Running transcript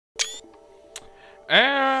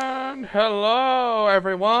And hello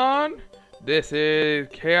everyone, this is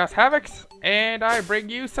Chaos Havocs, and I bring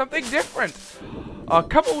you something different. A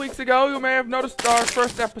couple weeks ago, you may have noticed our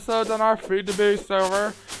first episodes on our free-to-be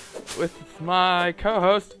server with my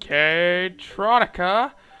co-host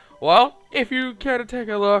Kaytronika. Well, if you care to take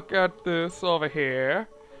a look at this over here,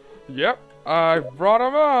 yep, I brought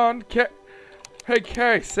him on. Hey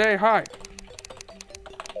Kay, say hi.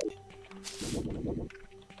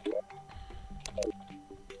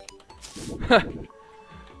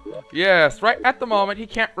 Yes, right at the moment he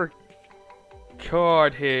can't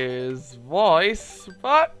record his voice,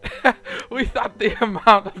 but we thought the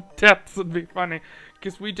amount of deaths would be funny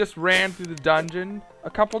because we just ran through the dungeon a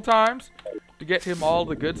couple times to get him all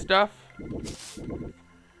the good stuff.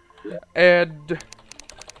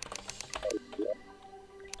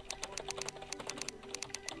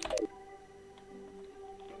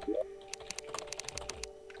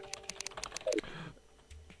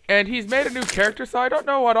 And he's made a new character, so I don't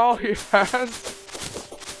know what all he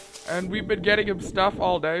has. And we've been getting him stuff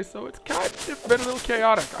all day, so it's kind of been a little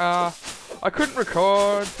chaotic. I couldn't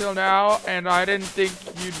record till now, and I didn't think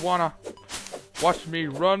you'd wanna watch me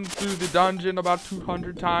run through the dungeon about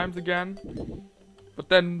 200 times again. But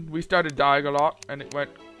then we started dying a lot, and it went,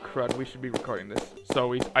 crud, we should be recording this.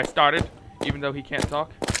 So I started, even though he can't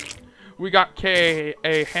talk. We got K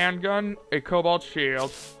a handgun, a cobalt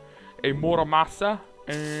shield, a Muramasa,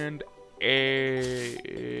 and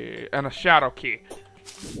a shadow key.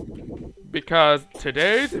 Because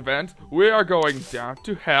today's event, we are going down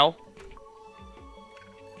to hell.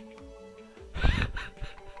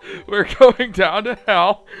 We're going down to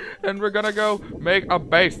hell, and we're gonna go make a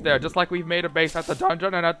base there, just like we've made a base at the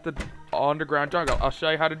dungeon and at the underground jungle. I'll show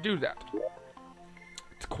you how to do that.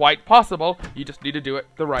 It's quite possible, you just need to do it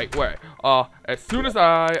the right way. As soon as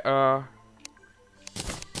I,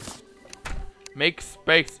 make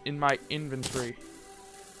space in my inventory.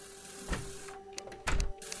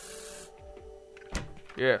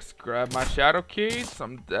 Yes, grab my shadow key,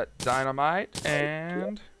 some that dynamite,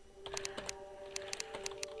 and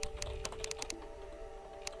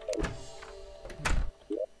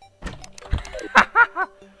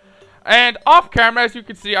and off camera, as you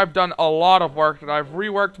can see, I've done a lot of work, and I've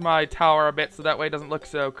reworked my tower a bit so that way it doesn't look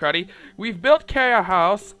so cruddy. We've built Kay a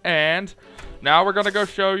house, and now we're gonna go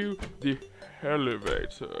show you the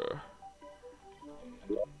elevator.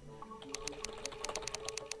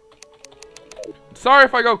 Sorry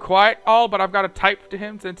if I go quiet but I've got to type to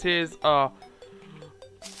him since his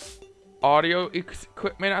audio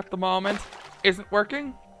equipment at the moment isn't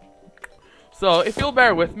working. So if you'll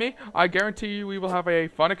bear with me, I guarantee you we will have a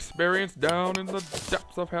fun experience down in the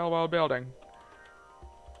depths of hell while building.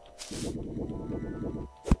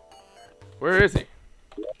 Where is he?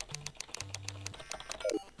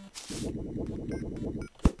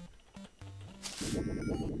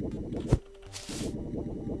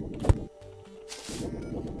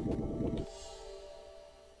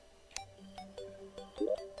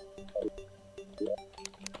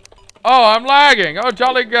 Oh, I'm lagging. Oh,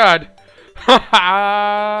 jolly good.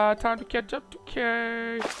 Time to catch up to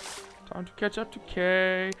K. Time to catch up to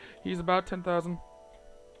K. He's about 10,000.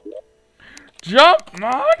 Jump,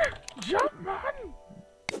 man! Jump, man!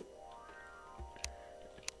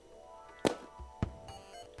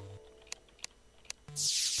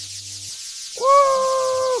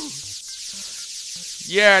 Woo!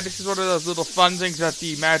 Yeah, this is one of those little fun things that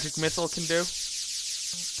the magic missile can do.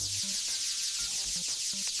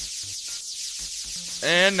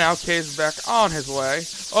 And now Kay's back on his way.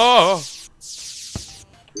 Oh!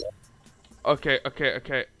 Okay.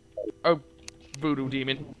 Oh, voodoo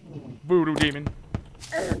demon. Voodoo demon.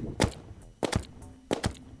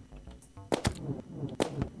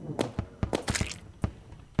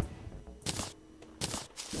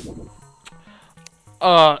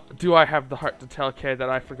 Do I have the heart to tell Kay that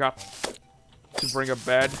I forgot to bring a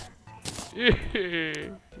bed? Yeah,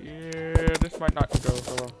 this might not go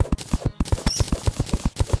so well.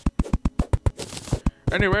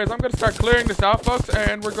 Anyways, I'm gonna start clearing this out, folks,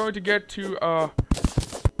 and we're going to get to,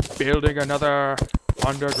 building another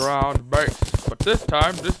underground base. But this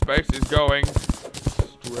time, this base is going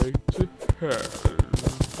straight to hell.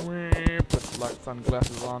 Put the light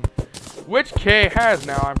sunglasses on. Which Kay has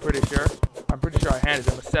now, I'm pretty sure. I'm pretty sure I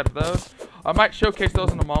handed him a set of those. I might showcase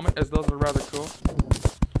those in a moment, as those are rather cool.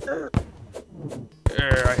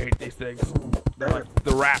 I hate these things. They're like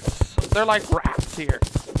the rats. They're like rats here.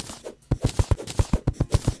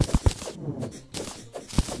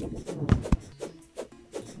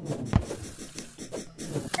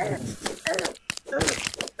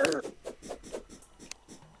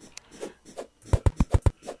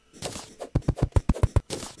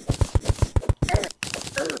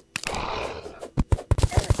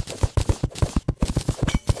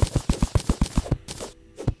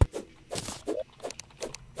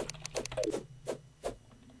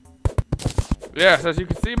 Yes, as you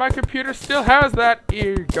can see, my computer still has that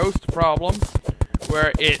ghost problem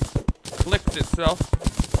where it clicks itself.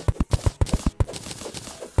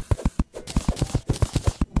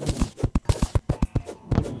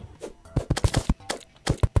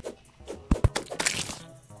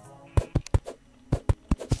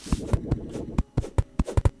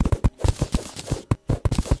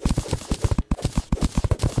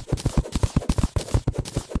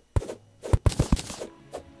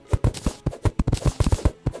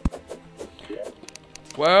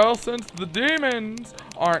 Well, since the demons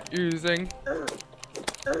aren't using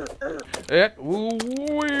it,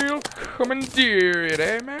 we'll commandeer it,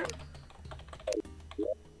 eh, man?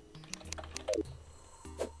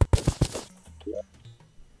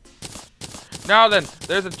 Now then,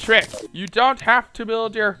 there's a trick. You don't have to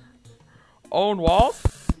build your own walls.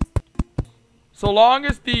 So long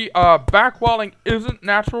as the back walling isn't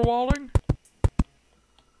natural walling,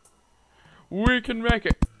 we can make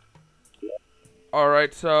it.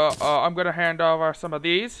 Alright, so I'm gonna hand over some of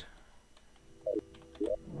these.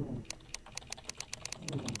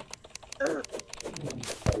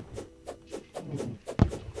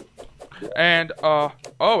 And, oh,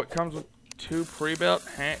 it comes with 2 pre-built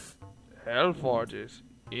hell forges.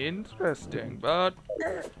 Interesting, but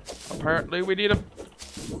apparently we need a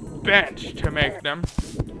bench to make them.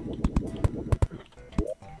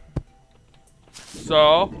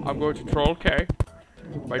 So, I'm going to troll K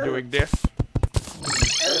by doing this.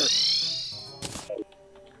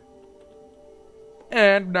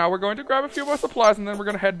 And now we're going to grab a few more supplies and then we're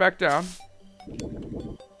going to head back down.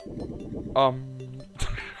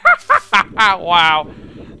 Wow.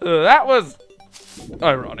 That was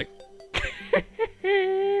ironic.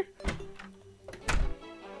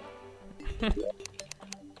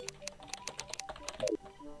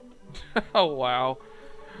 Oh, wow.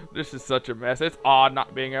 This is such a mess. It's odd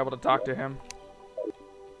not being able to talk to him.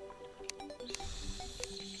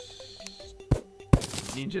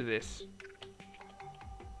 Ninja this.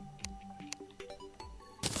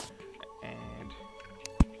 And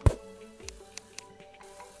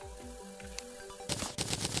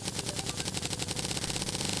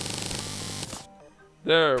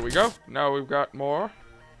there we go. Now we've got more.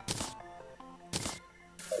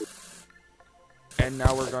 And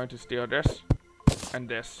now we're going to steal this and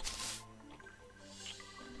this.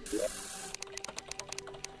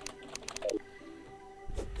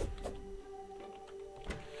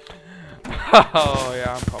 Oh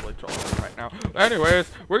yeah, I'm probably trolling right now.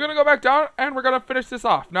 Anyways, we're gonna go back down and we're gonna finish this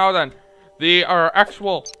off. Now then, our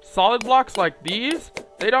actual solid blocks like these,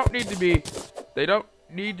 they don't need to be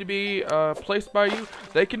placed by you.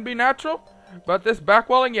 They can be natural, but this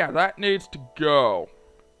backwelling, yeah, that needs to go.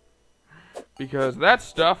 Because that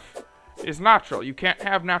stuff is natural. You can't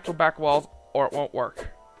have natural back walls or it won't work.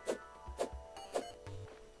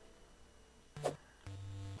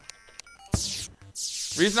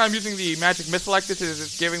 The reason I'm using the magic missile like this is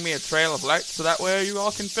it's giving me a trail of light, so that way you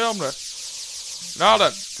all can film this. Now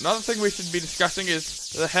then, another thing we should be discussing is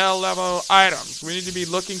the hell level items. We need to be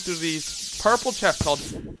looking through these purple chests called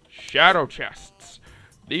shadow chests.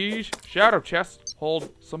 These shadow chests hold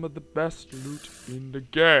some of the best loot in the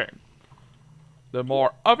game. The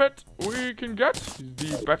more of it we can get,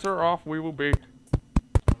 the better off we will be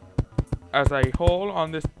as a whole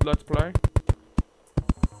on this Let's Play.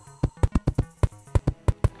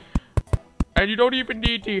 And you don't even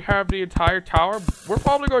need to have the entire tower. We're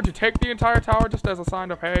probably going to take the entire tower just as a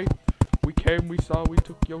sign of, hey, we came, we saw, we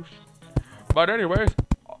took your shit. But anyways,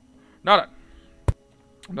 now that.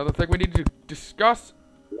 Another thing we need to discuss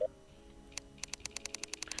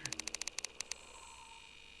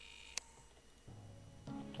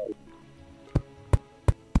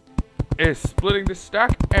is splitting this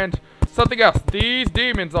stack and something else. These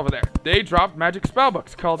demons over there, they dropped magic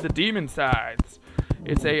spellbooks called the Demon Sides.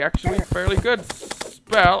 It's actually fairly good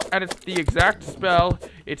spell, and it's the exact spell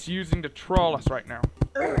it's using to troll us right now.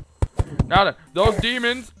 Now then, those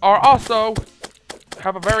demons are also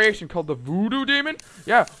have a variation called the Voodoo Demon.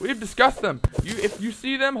 Yeah, we've discussed them. If you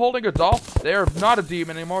see them holding a doll, they're not a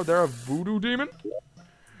demon anymore. They're a Voodoo Demon.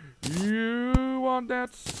 You want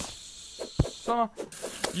that?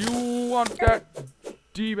 You want that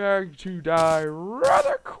D-bag to die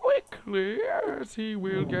rather quickly, as he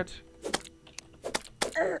will get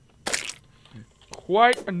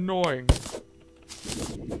quite annoying.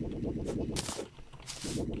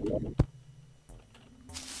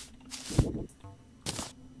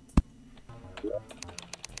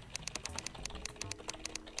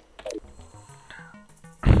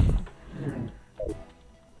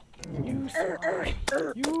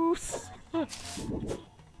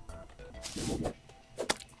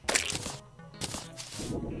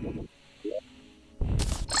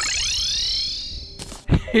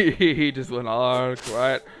 He just went all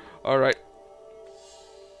quiet. Alright.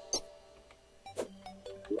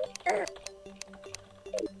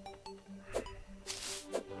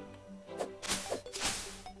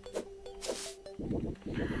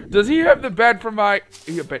 Does he have the bed from my...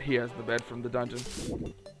 I bet he has the bed from the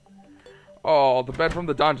dungeon. Oh, the bed from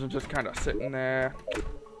the dungeon just kind of sitting there.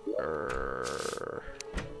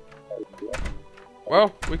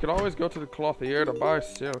 Well, we could always go to the clothier to buy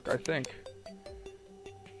silk, I think.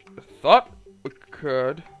 I thought we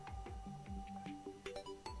could.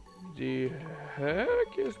 The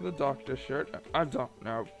heck is the doctor shirt? I don't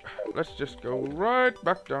know. Let's just go right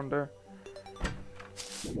back down there.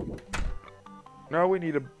 Now we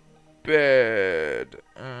need a bed.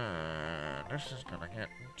 This is gonna get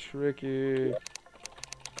tricky.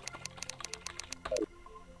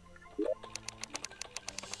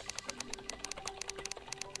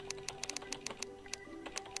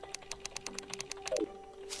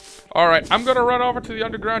 Alright, I'm gonna run over to the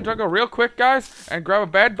underground jungle real quick, guys, and grab a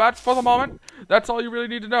bed, but for the moment, that's all you really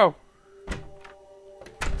need to know.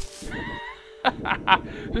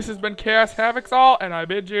 This has been Chaos Havoc's All, and I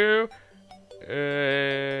bid you...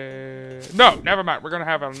 no, never mind. We're gonna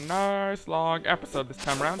have a nice long episode this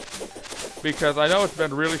time around, because I know it's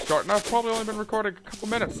been really short, and I've probably only been recording a couple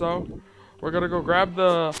minutes, so we're gonna go grab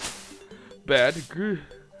the bed,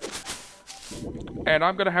 and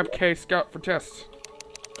I'm gonna have Kay scout for tests.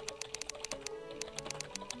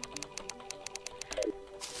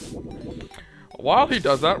 While he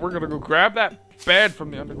does that, we're gonna go grab that bed from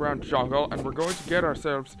the underground jungle, and we're going to get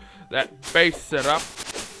ourselves that base set up.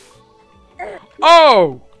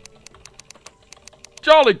 Oh!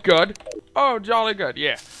 Jolly good. Oh, jolly good,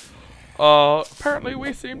 yeah. Apparently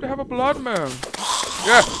we seem to have a blood moon.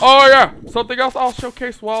 Yeah, oh yeah. Something else I'll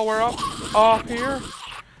showcase while we're off here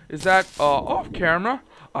is that, off camera,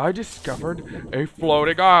 I discovered a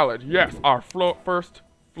floating island. Yes, our first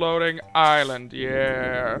floating island,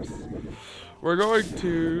 yes. We're going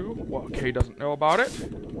to, well, Kay doesn't know about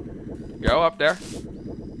it. Go up there.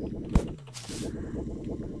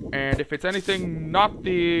 And if it's anything not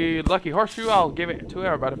the lucky horseshoe, I'll give it to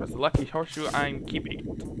her. But if it's the lucky horseshoe, I'm keeping it.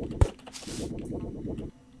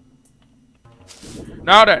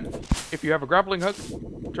 Now then, if you have a grappling hook,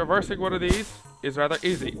 traversing one of these is rather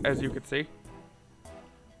easy, as you can see.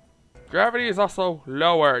 Gravity is also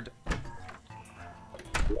lowered.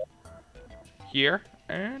 Here,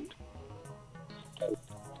 and...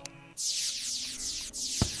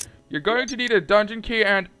 you're going to need a dungeon key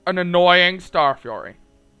and an annoying Star Fury.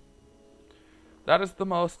 That is the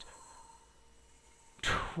most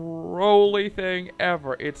trolly thing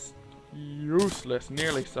ever. It's useless,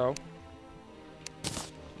 nearly so.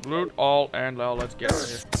 Loot all and well, let's get out of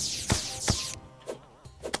here.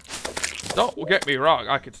 Don't get me wrong,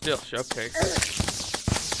 I could still showcase.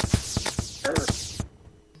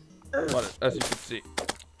 But as you can see,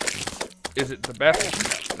 is it the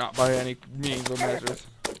best? Not by any means or measures.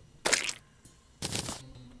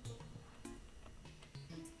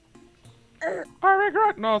 I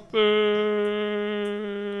regret nothing.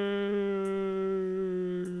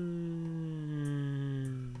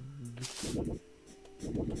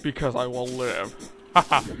 Because I will live.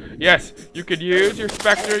 Haha. Yes, you could use your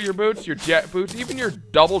Spectre, your boots, your jet boots, even your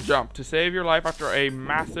double jump to save your life after a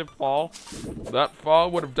massive fall. That fall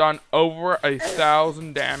would have done over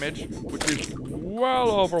 1,000 damage, which is well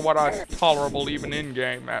over what is tolerable even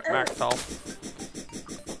in-game at max health.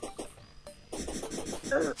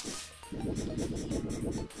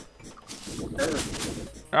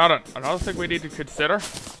 Now then, another thing we need to consider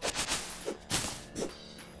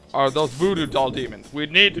are those voodoo doll demons. We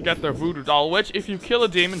need to get their voodoo doll, which if you kill a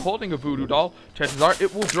demon holding a voodoo doll, chances are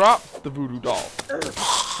it will drop the voodoo doll.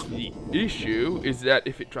 The issue is that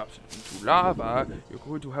if it drops into lava, you're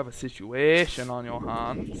going to have a situation on your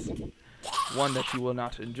hands. One that you will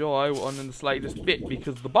not enjoy, one in the slightest bit,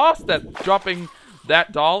 because the boss that dropping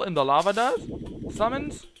that doll in the lava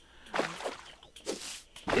summons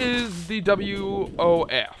is the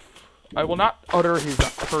WOF. I will not utter his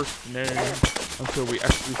first name until we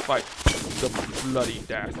actually fight the bloody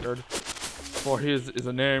dastard. For his is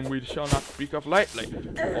a name we shall not speak of lightly,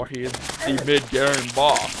 for he is the mid-game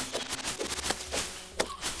boss.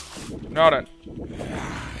 Now then,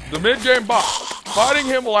 the mid-game boss. Fighting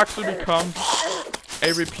him will actually become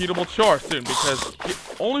a repeatable chore soon, because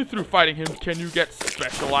only through fighting him can you get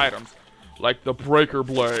special items, like the Breaker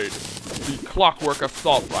Blade, the Clockwork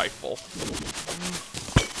Assault Rifle,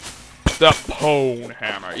 the Pwn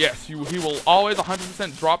Hammer. Yes, he will always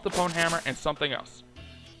 100% drop the Pwn Hammer and something else.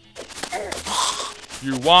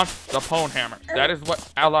 You want the Pwn Hammer. That is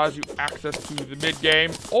what allows you access to the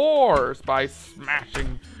mid-game ores by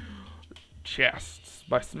smashing chests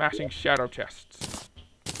by smashing shadow chests.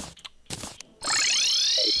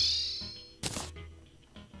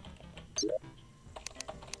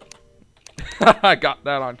 I got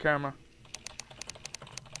that on camera.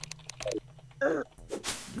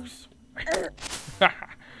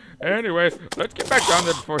 Anyways, let's get back down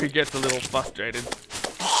there before he gets a little frustrated.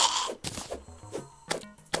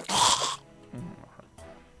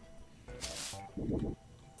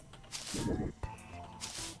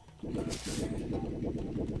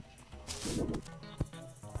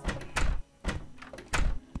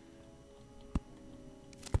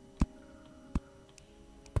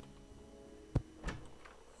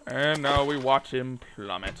 And now we watch him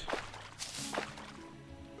plummet.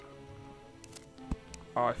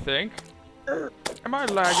 I think. Am I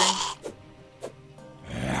lagging?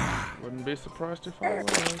 Wouldn't be surprised if I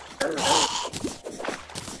was.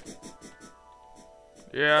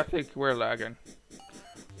 Yeah, I think we're lagging.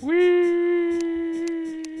 Whee!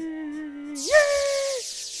 Yay!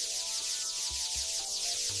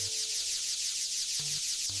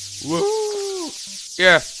 Woo!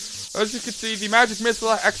 Yes. As you can see, the magic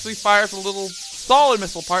missile actually fires a little solid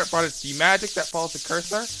missile part, but it's the magic that follows the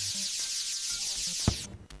cursor.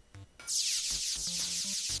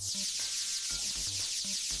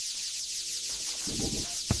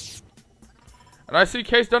 And I see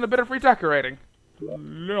Kay's done a bit of redecorating.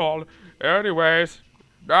 Lol. Anyways,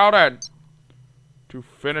 now then, to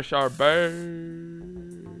finish our base.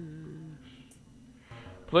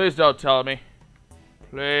 Please don't tell me.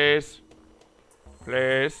 Please.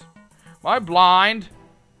 Please. Am I blind?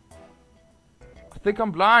 I think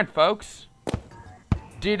I'm blind, folks.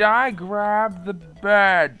 Did I grab the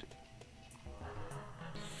bed?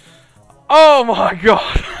 Oh my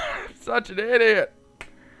god! I'm such an idiot.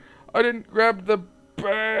 I didn't grab the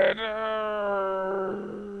bed.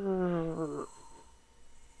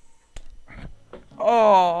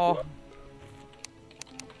 Oh.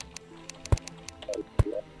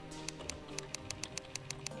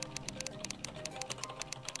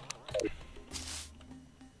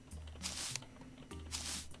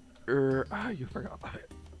 You forgot about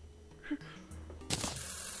it.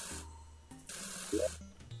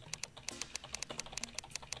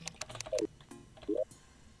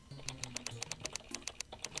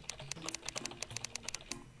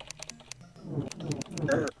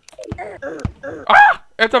 Ah!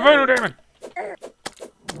 It's a voodoo demon!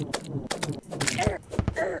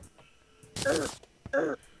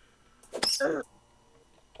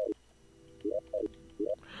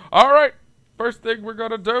 Alright, first thing we're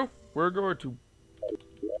gonna do, we're going to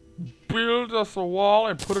build us a wall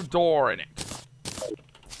and put a door in it.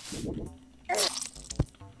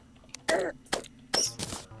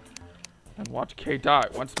 And watch Kay die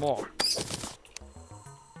once more.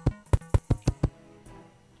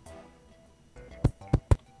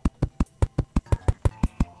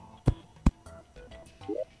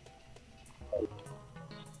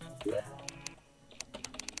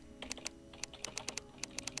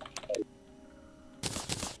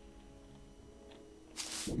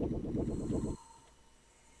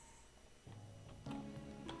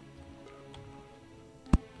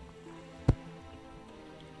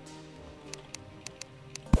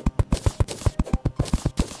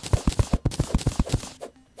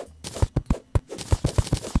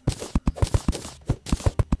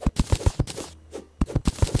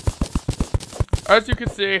 As you can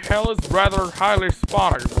see, hell is rather highly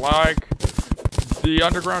spotted, like the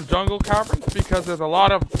underground jungle caverns, because there's a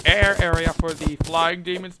lot of air area for the flying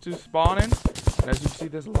demons to spawn in. And as you can see,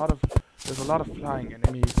 there's a lot of flying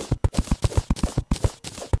enemies.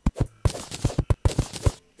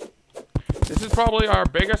 This is probably our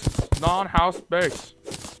biggest non-house base.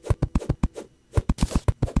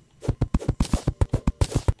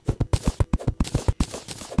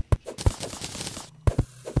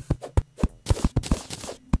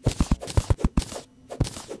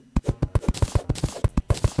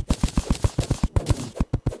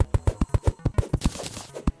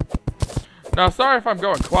 Now, sorry if I'm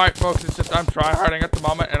going quiet, folks. It's just I'm tryharding at the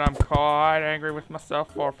moment, and I'm quite angry with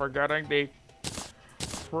myself for forgetting the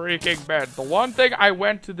freaking bed. The one thing I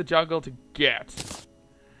went to the jungle to get,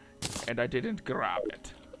 and I didn't grab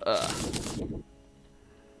it.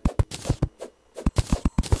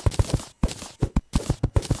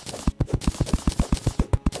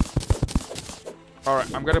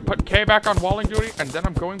 Alright, I'm gonna put Kay back on walling duty, and then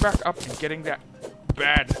I'm going back up and getting that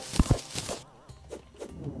bed.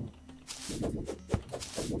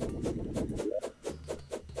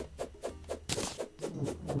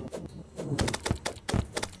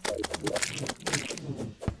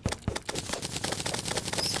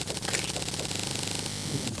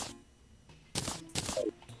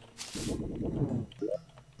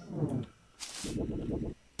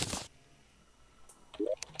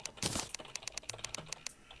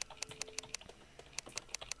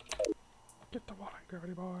 Get the wall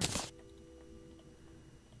gravity boy.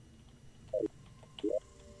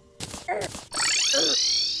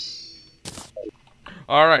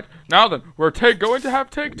 Alright, now then, we're going to have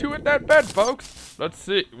take 2 at that bed, folks. Let's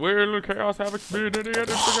see. Will Chaos Havoc be an idiot and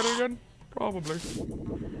forget again? Probably.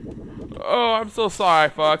 Oh, I'm so sorry,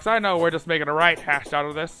 folks. I know we're just making a right hash out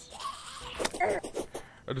of this.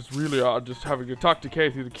 It is really odd just having to talk to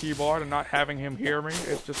Kay through the keyboard and not having him hear me.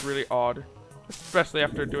 It's just really odd. Especially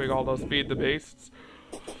after doing all those Feed the Beasts.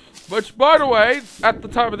 Which, by the way, at the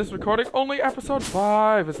time of this recording, only episode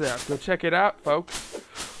 5 is out. Go check it out, folks.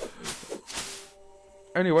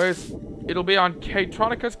 Anyways, it'll be on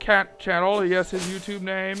Kaytronikas Channel. Yes, his YouTube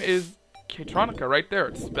name is Kaytronika right there.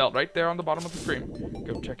 It's spelled right there on the bottom of the screen.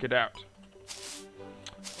 Go check it out.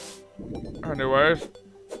 Anyways,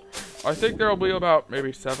 I think there'll be about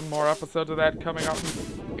maybe 7 more episodes of that coming up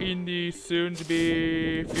in the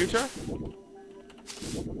soon-to-be future.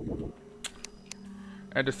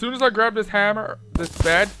 And as soon as I grab this hammer, this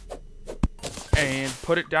bed, and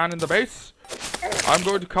put it down in the base, I'm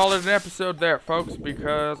going to call it an episode there, folks,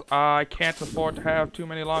 because I can't afford to have too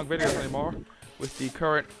many long videos anymore with the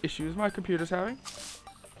current issues my computer's having.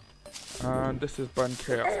 And this has been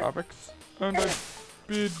Chaos Havocs, and I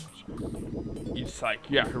bid you psych.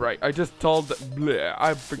 Yeah, right. I just told that. Bleh,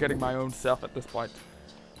 I'm forgetting my own self at this point.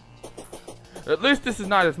 At least this is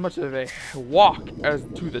not as much of a walk as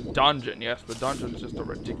to the dungeon. Yes, the dungeon is just a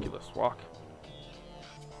ridiculous walk.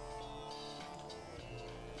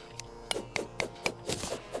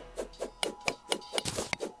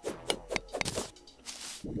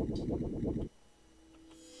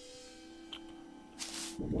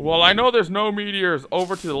 Well, I know there's no meteors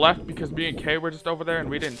over to the left because me and Kay were just over there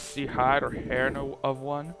and we didn't see hide or hair of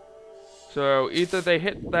one. So either they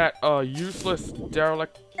hit that useless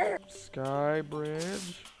derelict sky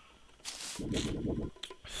bridge.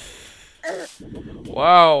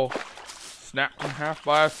 Wow. Snapped in half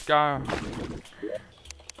by a sky.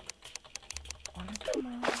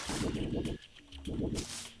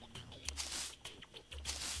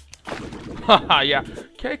 Haha, yeah.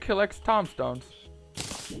 Kay collects tombstones.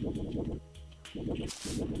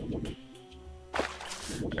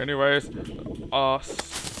 Anyways,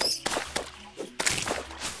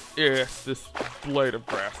 yes, this blade of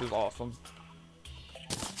grass is awesome.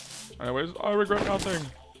 Anyways, I regret nothing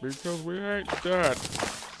because we ain't dead.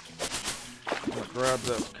 I'm gonna grab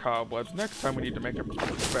those cobwebs. Next time we need to make a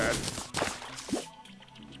bed.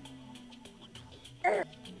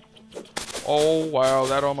 Oh wow,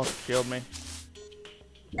 that almost killed me.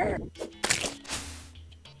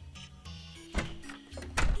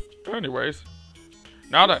 Anyways,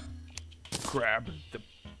 now that grab the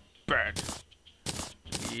bed.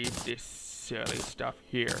 Leave this silly stuff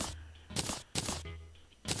here.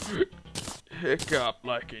 Hiccup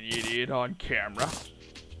like an idiot on camera.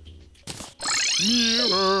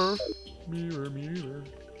 Mirror, mirror, mirror.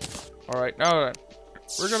 Alright, now then,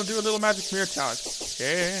 we're gonna do a little magic mirror challenge.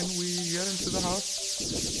 Can we get into the house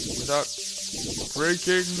without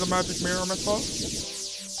breaking the magic mirror myself?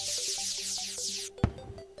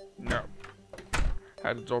 No.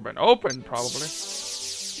 Had the door been open, probably.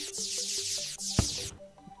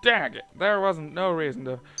 Dang it! There wasn't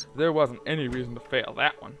any reason to fail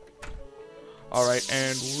that one. All right,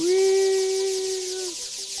 and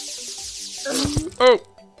oh,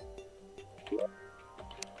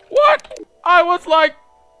 what?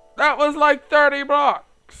 That was like 30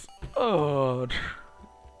 blocks. Oh.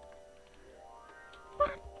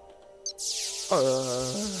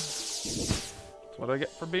 That's what I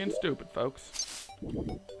get for being stupid, folks.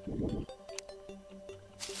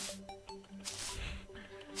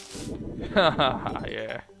 Haha,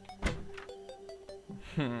 yeah.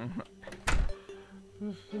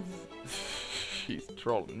 She's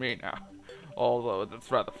trolling me now. Although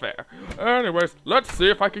that's rather fair. Anyways, let's see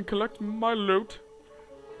if I can collect my loot.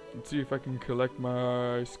 Let's see if I can collect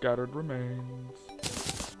my scattered remains.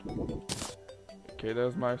 Okay,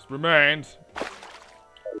 there's my remains.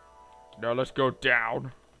 Now let's go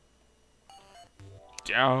down.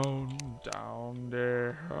 Down, down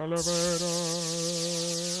the elevator.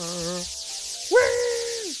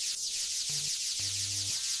 Whee!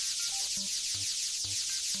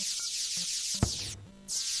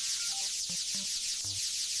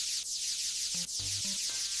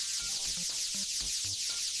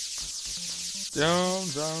 Down,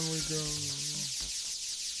 down we go.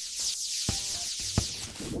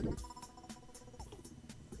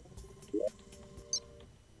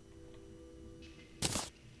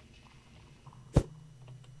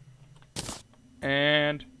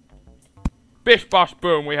 And bish bosh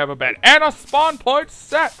boom, we have a bed and a spawn point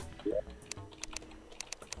set.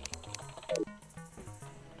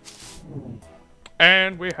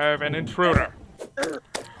 And we have an intruder.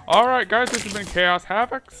 Alright guys, this has been Chaos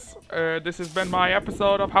Havocs. This has been my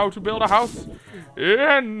episode of how to build a house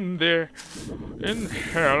in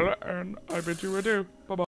hell, and I bid you adieu. Bye bye.